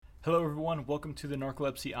Hello, everyone. Welcome to the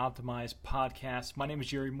Narcolepsy Optimized podcast. My name is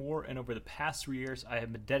Jerry Moore, and over the past 3 years, I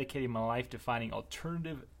have been dedicating my life to finding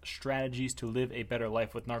alternative strategies to live a better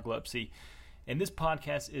life with narcolepsy. And this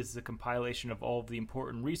podcast is the compilation of all of the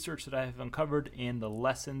important research that I have uncovered and the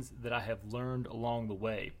lessons that I have learned along the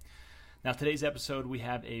way. Now, today's episode, we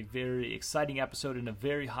have a very exciting episode and a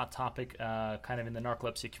very hot topic kind of in the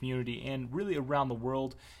narcolepsy community and really around the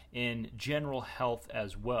world in general health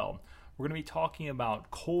as well. We're going to be talking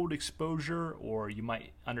about cold exposure, or you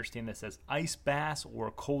might understand this as ice baths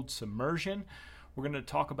or cold submersion. We're going to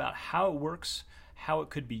talk about how it works, how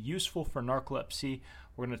it could be useful for narcolepsy.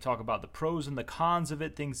 We're going to talk about the pros and the cons of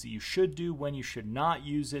it, things that you should do, when you should not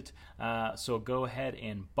use it. So go ahead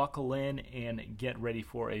and buckle in and get ready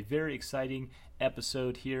for a very exciting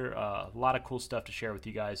episode here. A lot of cool stuff to share with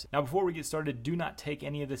you guys. Now, before we get started, do not take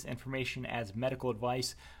any of this information as medical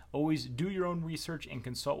advice. Always do your own research and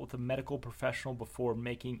consult with a medical professional before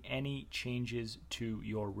making any changes to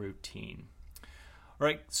your routine. All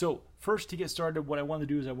right, so first to get started, what I want to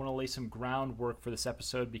do is I want to lay some groundwork for this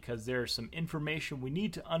episode because there's some information we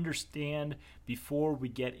need to understand before we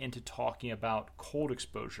get into talking about cold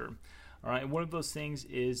exposure. All right, and one of those things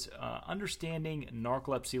is understanding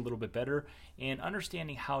narcolepsy a little bit better and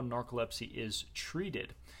understanding how narcolepsy is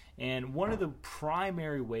treated. And one of the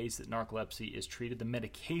primary ways that narcolepsy is treated, the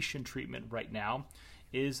medication treatment right now,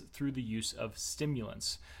 is through the use of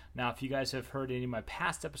stimulants. Now, if you guys have heard any of my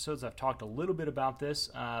past episodes, I've talked a little bit about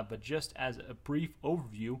this, but just as a brief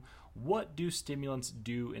overview, what do stimulants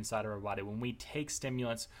do inside of our body? When we take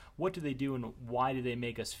stimulants, what do they do and why do they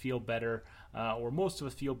make us feel better, or most of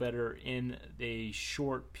us feel better in a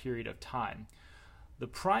short period of time? The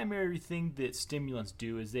primary thing that stimulants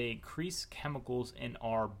do is they increase chemicals in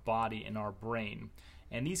our body, in our brain.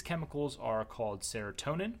 And these chemicals are called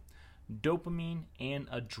serotonin, dopamine, and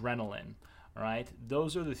adrenaline. All right,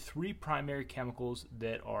 those are the three primary chemicals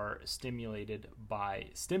that are stimulated by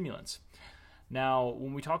stimulants. Now,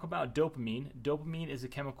 when we talk about dopamine, dopamine is a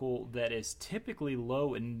chemical that is typically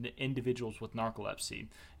low in individuals with narcolepsy.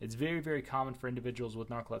 It's very, very common for individuals with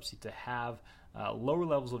narcolepsy to have lower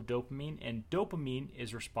levels of dopamine, and dopamine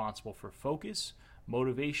is responsible for focus,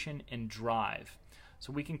 motivation, and drive.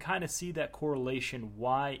 So we can kind of see that correlation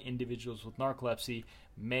why individuals with narcolepsy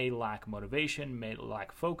may lack motivation, may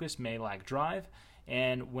lack focus, may lack drive.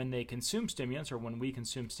 And when they consume stimulants, or when we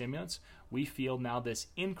consume stimulants, we feel now this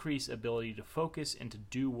increased ability to focus and to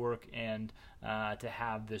do work and to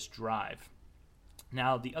have this drive.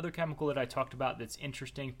 Now, the other chemical that I talked about that's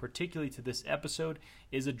interesting, particularly to this episode,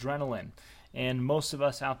 is adrenaline. And most of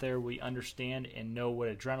us out there, we understand and know what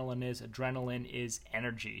adrenaline is. Adrenaline is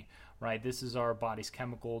energy, right? This is our body's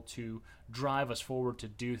chemical to drive us forward to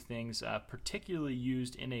do things, particularly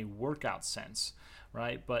used in a workout sense,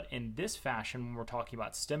 right? But in this fashion, when we're talking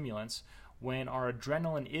about stimulants, when our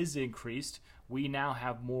adrenaline is increased, we now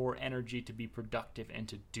have more energy to be productive and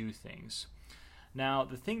to do things. Now,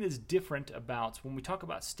 the thing that's different about when we talk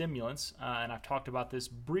about stimulants, and I've talked about this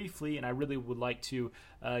briefly, and I really would like to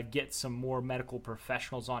get some more medical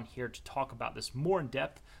professionals on here to talk about this more in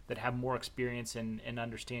depth, that have more experience and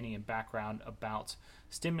understanding and background about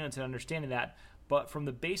stimulants and understanding that. But from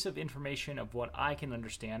the base of information of what I can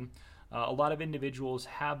understand, a lot of individuals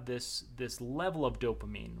have this level of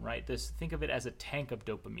dopamine, right? Think of it as a tank of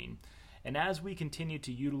dopamine. And as we continue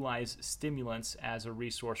to utilize stimulants as a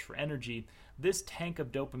resource for energy, this tank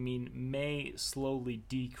of dopamine may slowly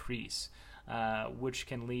decrease, which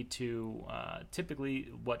can lead to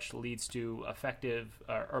typically what leads to effective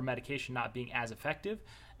or medication not being as effective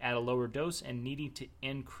at a lower dose and needing to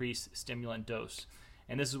increase stimulant dose.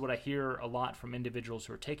 And this is what I hear a lot from individuals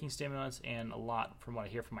who are taking stimulants, and a lot from what I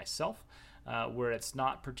hear from myself, where it's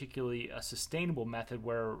not particularly a sustainable method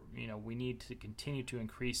where we need to continue to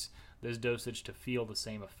increase this dosage to feel the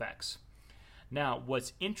same effects. Now,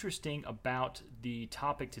 what's interesting about the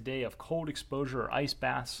topic today of cold exposure or ice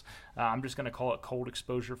baths, I'm just going to call it cold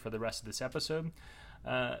exposure for the rest of this episode.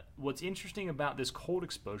 What's interesting about this cold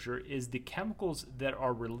exposure is the chemicals that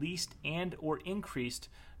are released and or increased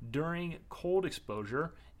during cold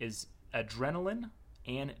exposure is adrenaline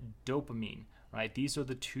and dopamine, right? These are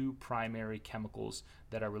the two primary chemicals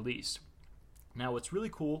that are released. Now, what's really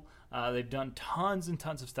cool, they've done tons and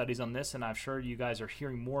tons of studies on this, and I'm sure you guys are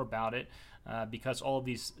hearing more about it because all of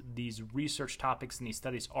these research topics and these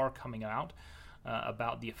studies are coming out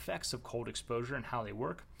about the effects of cold exposure and how they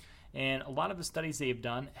work. And a lot of the studies they've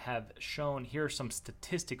done have shown, here are some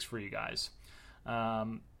statistics for you guys,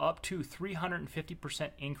 up to 350%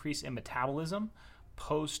 increase in metabolism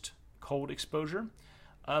post cold exposure,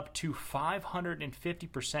 up to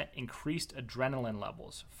 550% increased adrenaline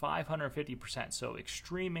levels. 550%, so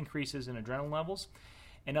extreme increases in adrenaline levels,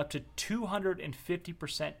 and up to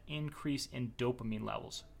 250% increase in dopamine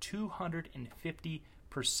levels. 250%.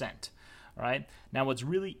 All right. Now, what's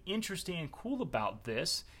really interesting and cool about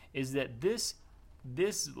this is that this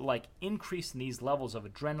like increase in these levels of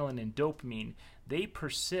adrenaline and dopamine, they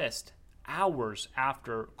persist hours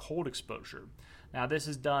after cold exposure. Now,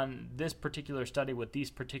 this particular study with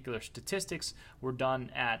these particular statistics were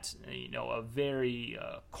done at a very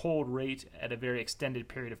cold rate at a very extended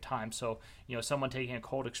period of time. So, someone taking a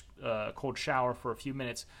cold shower for a few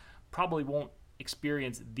minutes probably won't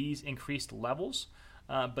experience these increased levels,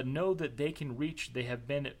 but know that they have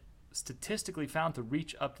been statistically found to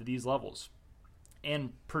reach up to these levels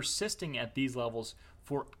and persisting at these levels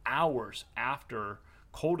for hours after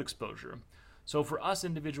cold exposure. So for us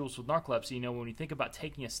individuals with narcolepsy, when we think about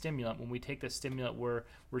taking a stimulant, when we take this stimulant, we're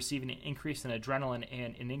receiving an increase in adrenaline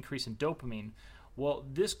and an increase in dopamine. Well,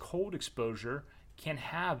 this cold exposure can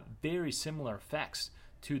have very similar effects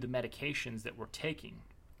to the medications that we're taking.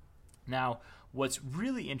 Now, what's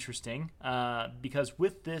really interesting, because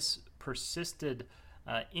with this persisted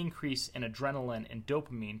increase in adrenaline and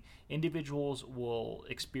dopamine, individuals will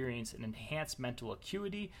experience an enhanced mental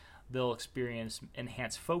acuity. They'll experience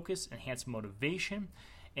enhanced focus, enhanced motivation,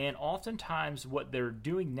 and oftentimes what they're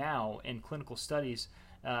doing now in clinical studies,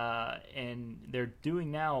 and they're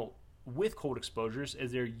doing now with cold exposures,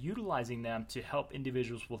 is they're utilizing them to help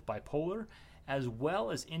individuals with bipolar, as well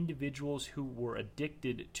as individuals who were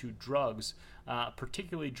addicted to drugs,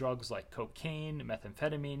 particularly drugs like cocaine,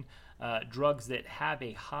 methamphetamine, drugs that have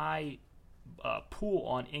a high pool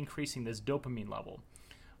on increasing this dopamine level.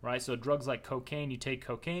 Right, so drugs like cocaine, you take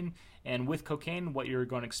cocaine, and with cocaine, what you're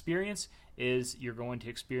going to experience is you're going to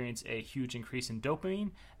experience a huge increase in dopamine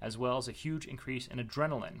as well as a huge increase in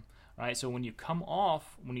adrenaline. Right, so when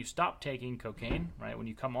you stop taking cocaine, right, when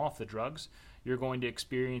you come off the drugs, you're going to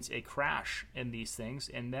experience a crash in these things,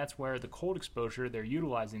 and that's where the cold exposure, they're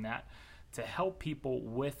utilizing that to help people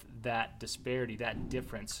with that disparity, that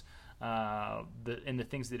difference in the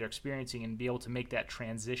things that they're experiencing, and be able to make that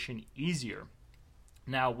transition easier.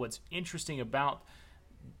 Now, what's interesting about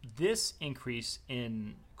this increase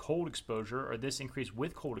in cold exposure, or this increase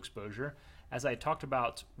with cold exposure, as I talked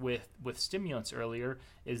about with stimulants earlier,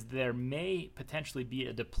 is there may potentially be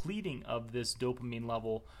a depleting of this dopamine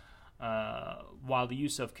level with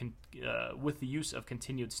the use of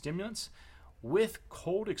continued stimulants. With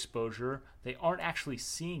cold exposure, they aren't actually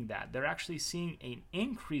seeing that. They're actually seeing an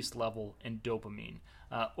increased level in dopamine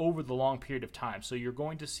over the long period of time. So you're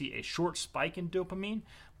going to see a short spike in dopamine,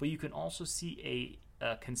 but you can also see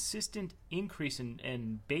a consistent increase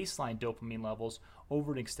in baseline dopamine levels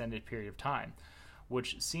over an extended period of time,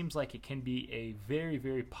 which seems like it can be a very,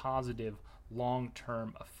 very positive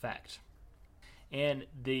long-term effect. And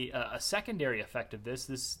a secondary effect of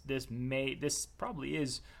this probably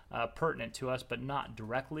is pertinent to us, but not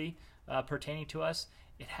directly pertaining to us.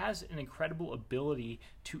 It has an incredible ability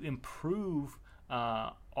to improve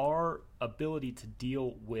our ability to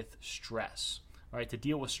deal with stress. All right, to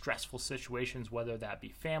deal with stressful situations, whether that be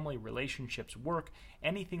family, relationships, work,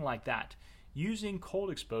 anything like that. Using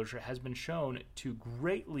cold exposure has been shown to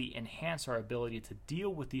greatly enhance our ability to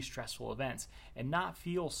deal with these stressful events and not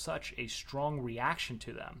feel such a strong reaction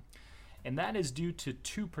to them. And that is due to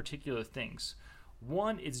two particular things.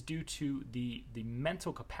 One is due to the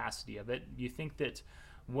mental capacity of it. You think that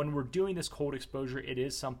when we're doing this cold exposure, it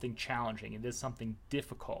is something challenging, it is something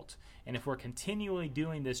difficult. And if we're continually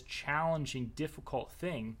doing this challenging, difficult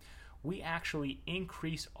thing, we actually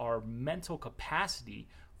increase our mental capacity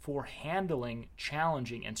for handling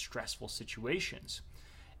challenging and stressful situations.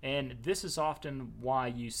 And this is often why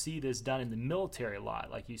you see this done in the military a lot.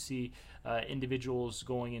 Like you see individuals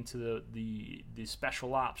going into the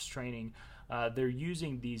special ops training. They're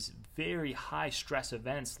using these very high stress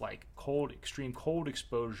events like extreme cold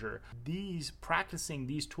exposure. Practicing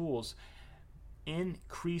these tools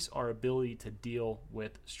increase our ability to deal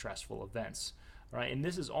with stressful events. Right? And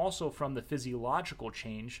this is also from the physiological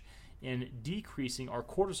change in decreasing our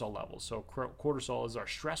cortisol levels. So cortisol is our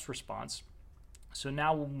stress response. So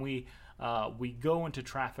now when we go into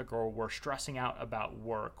traffic, or we're stressing out about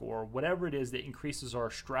work, or whatever it is that increases our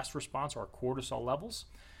stress response, our cortisol levels,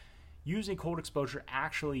 using cold exposure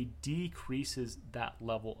actually decreases that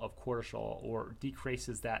level of cortisol, or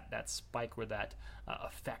decreases that spike or that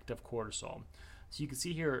effect of cortisol. So you can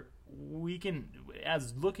see here,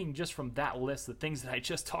 as looking just from that list, the things that I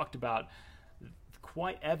just talked about,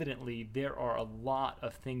 quite evidently there are a lot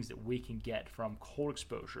of things that we can get from cold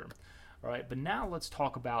exposure. All right, but now let's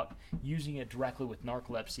talk about using it directly with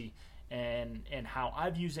narcolepsy and how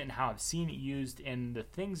I've used it and how I've seen it used and the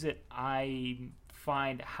things that I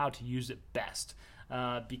find how to use it best.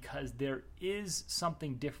 Because there is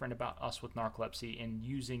something different about us with narcolepsy and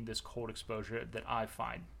using this cold exposure that I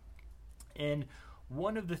find. And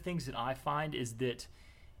one of the things that I find is that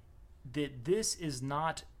this is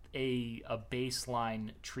not a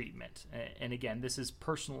baseline treatment. And again, this is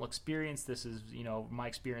personal experience. This is, my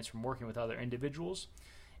experience from working with other individuals.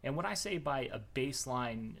 And what I say by a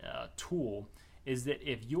baseline tool is that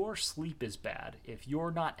if your sleep is bad, if you're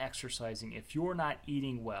not exercising, if you're not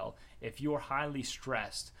eating well, if you're highly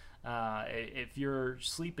stressed, if your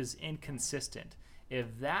sleep is inconsistent,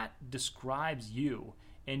 if that describes you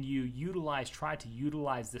and you try to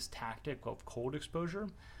utilize this tactic of cold exposure,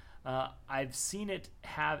 I've seen it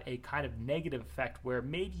have a kind of negative effect where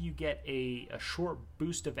maybe you get a short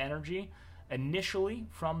boost of energy initially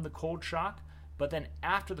from the cold shock, but then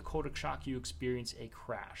after the cold shock you experience a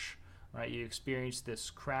crash. Right, you experience this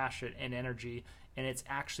crash in energy, and it's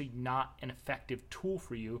actually not an effective tool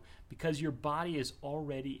for you because your body is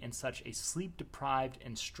already in such a sleep-deprived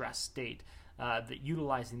and stressed state that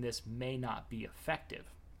utilizing this may not be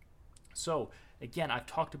effective. So, again, I've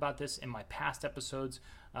talked about this in my past episodes.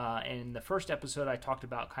 In the first episode, I talked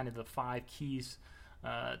about kind of the 5 keys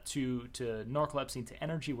to narcolepsy and to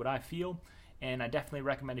energy, what I feel. And I definitely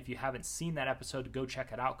recommend, if you haven't seen that episode, to go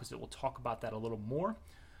check it out because it will talk about that a little more.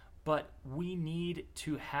 But we need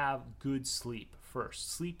to have good sleep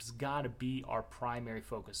first. Sleep's got to be our primary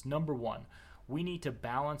focus. Number one, we need to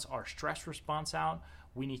balance our stress response out.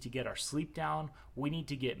 We need to get our sleep down. We need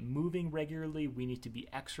to get moving regularly. We need to be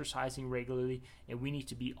exercising regularly. And we need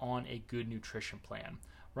to be on a good nutrition plan,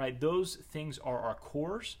 right? Those things are our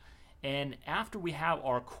cores. And after we have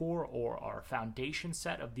our core or our foundation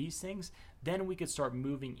set of these things, then we could start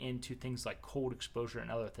moving into things like cold exposure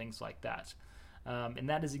and other things like that. And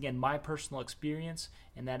that is, again, my personal experience,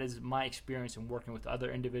 and that is my experience in working with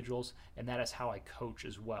other individuals, and that is how I coach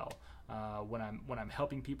as well. When I'm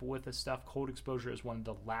helping people with this stuff, cold exposure is one of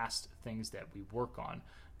the last things that we work on,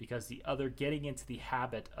 because the other, getting into the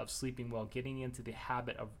habit of sleeping well, getting into the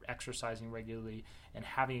habit of exercising regularly, and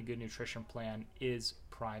having a good nutrition plan is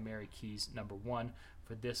primary keys, number one,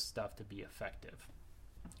 for this stuff to be effective.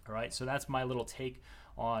 All right, so that's my little take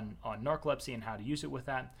on narcolepsy and how to use it with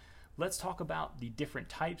that. Let's talk about the different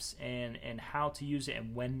types and how to use it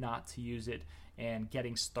and when not to use it, and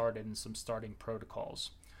getting started and some starting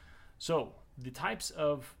protocols. So the types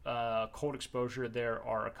of cold exposure, there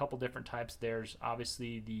are a couple different types. There's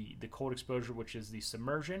obviously the cold exposure, which is the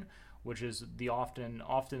submersion, which is the often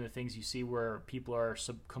the things you see where people are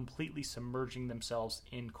completely submerging themselves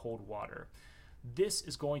in cold water. This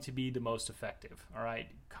is going to be the most effective. All right,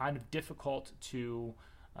 kind of difficult to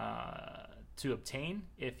obtain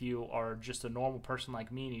if you are just a normal person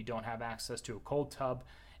like me and you don't have access to a cold tub,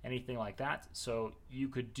 anything like that. So you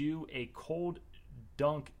could do a cold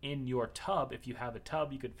dunk in your tub. If you have a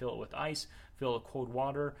tub, you could fill it with ice, fill it with cold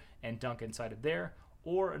water, and dunk inside of there.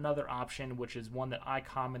 Or another option, which is one that I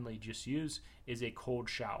commonly just use, is a cold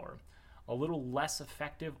shower. A little less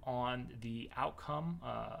effective on the outcome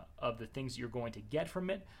of the things you're going to get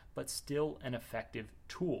from it, but still an effective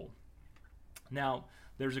tool. Now,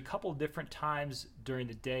 there's a couple different times during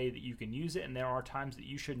the day that you can use it, and there are times that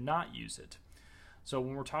you should not use it. So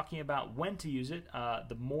when we're talking about when to use it,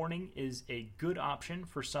 the morning is a good option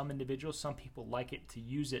for some individuals. Some people like it to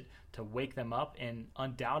use it to wake them up, and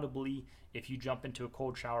undoubtedly, if you jump into a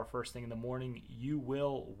cold shower first thing in the morning, you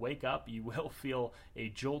will wake up, you will feel a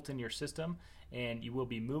jolt in your system, and you will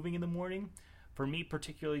be moving in the morning. For me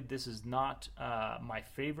particularly, this is not my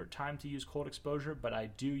favorite time to use cold exposure, but I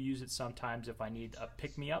do use it sometimes if I need a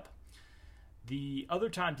pick-me-up. The other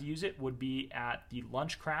time to use it would be at the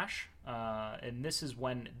lunch crash, and this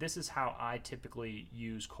is how I typically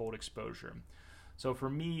use cold exposure. So for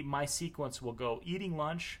me, my sequence will go eating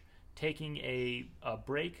lunch, taking a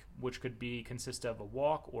break, which could consist of a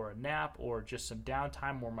walk or a nap or just some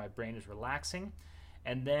downtime where my brain is relaxing,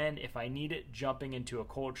 and then if I need it, jumping into a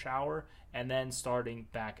cold shower, and then starting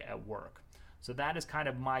back at work. So that is kind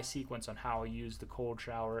of my sequence on how I use the cold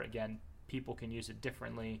shower. Again, people can use it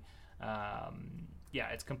differently.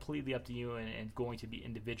 It's completely up to you and going to be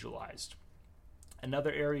individualized.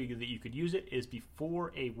 Another area that you could use it is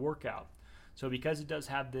before a workout. So because it does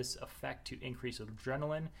have this effect to increase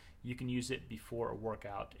adrenaline, you can use it before a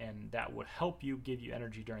workout, and that would help you, give you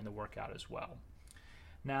energy during the workout as well.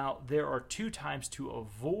 Now, there are 2 times to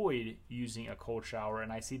avoid using a cold shower,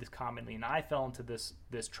 and I see this commonly, and I fell into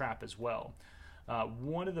this trap as well.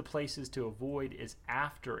 One of the places to avoid is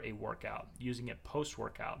after a workout, using it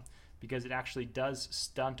post-workout. because it actually does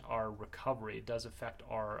stunt our recovery. It does affect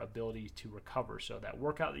our ability to recover. So that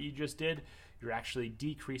workout that you just did, you're actually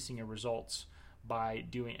decreasing your results by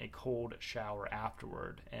doing a cold shower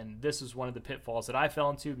afterward. And this is one of the pitfalls that I fell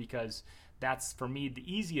into, because that's, for me,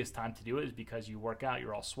 the easiest time to do it is because you work out,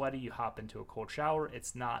 you're all sweaty, you hop into a cold shower.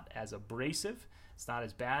 It's not as abrasive, it's not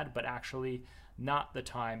as bad, but actually not the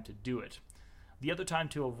time to do it. The other time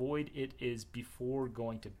to avoid it is before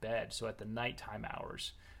going to bed, so at the nighttime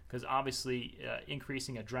hours, because obviously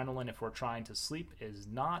increasing adrenaline if we're trying to sleep is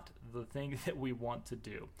not the thing that we want to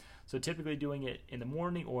do. So typically doing it in the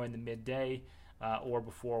morning or in the midday or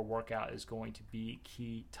before a workout is going to be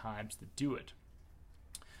key times to do it.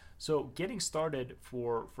 So getting started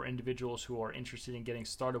for individuals who are interested in getting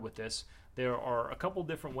started with this, there are a couple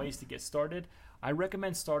different ways to get started. I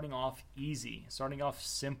recommend starting off easy, starting off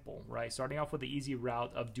simple, right? Starting off with the easy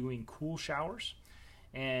route of doing cool showers.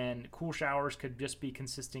 And cool showers could just be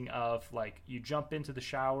consisting of, like, you jump into the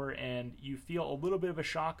shower and you feel a little bit of a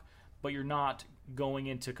shock, but you're not going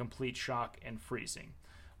into complete shock and freezing,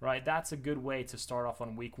 right? That's a good way to start off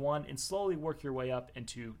on week one and slowly work your way up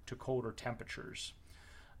into colder temperatures.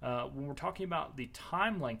 When we're talking about the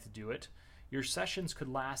time length to do it, your sessions could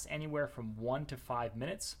last anywhere from 1 to 5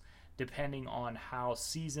 minutes, depending on how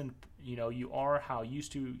seasoned you are, how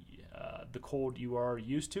used to the cold you are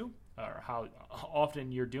used to, or how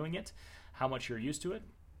often you're doing it, how much you're used to it.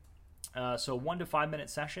 So 1 to 5 minute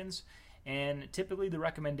sessions, and typically the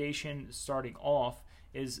recommendation starting off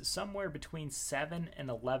is somewhere between 7 and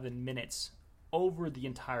 11 minutes over the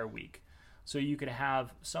entire week. So you could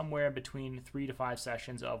have somewhere between 3 to 5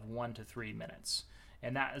 sessions of 1 to 3 minutes.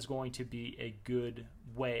 And that is going to be a good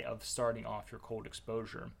way of starting off your cold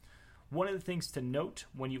exposure. One of the things to note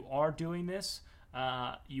when you are doing this,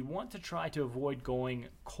 you want to try to avoid going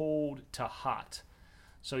cold to hot.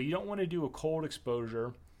 So you don't want to do a cold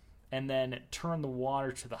exposure and then turn the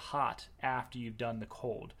water to the hot after you've done the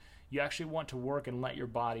cold. You actually want to work and let your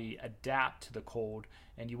body adapt to the cold,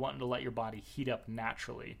 and you want to let your body heat up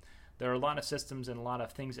naturally. There are a lot of systems and a lot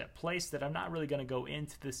of things at place that I'm not really going to go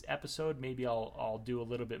into this episode. Maybe I'll do a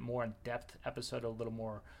little bit more in-depth episode, a little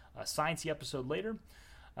more sciencey episode later.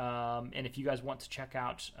 And if you guys want to check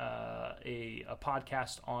out a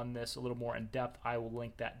podcast on this a little more in depth, I will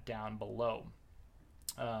link that down below.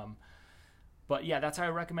 But yeah, that's how I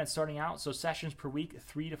recommend starting out. So sessions per week,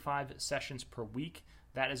 3 to 5 sessions per week.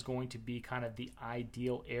 That is going to be kind of the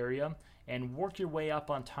ideal area. And work your way up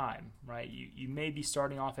on time, right? You may be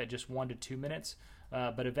starting off at just 1 to 2 minutes,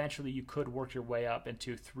 but eventually you could work your way up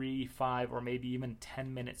into 3, 5, or maybe even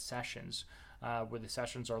 10-minute sessions where the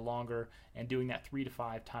sessions are longer, and doing that 3 to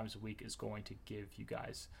 5 times a week is going to give you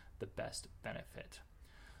guys the best benefit.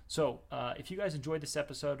 So if you guys enjoyed this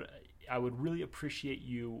episode, I would really appreciate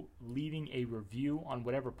you leaving a review on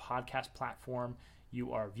whatever podcast platform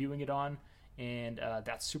you are viewing it on. And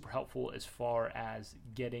that's super helpful as far as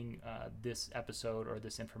getting this episode or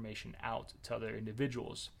this information out to other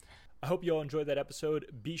individuals. I hope you all enjoyed that episode.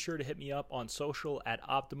 Be sure to hit me up on social at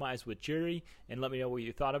Optimize with Jerry and let me know what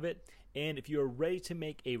you thought of it. And if you are ready to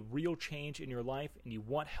make a real change in your life and you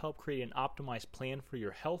want help creating an optimized plan for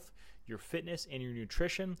your health, your fitness, and your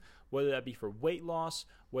nutrition, whether that be for weight loss,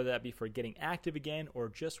 whether that be for getting active again, or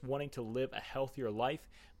just wanting to live a healthier life,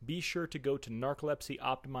 be sure to go to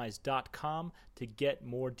narcolepsyoptimize.com to get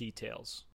more details.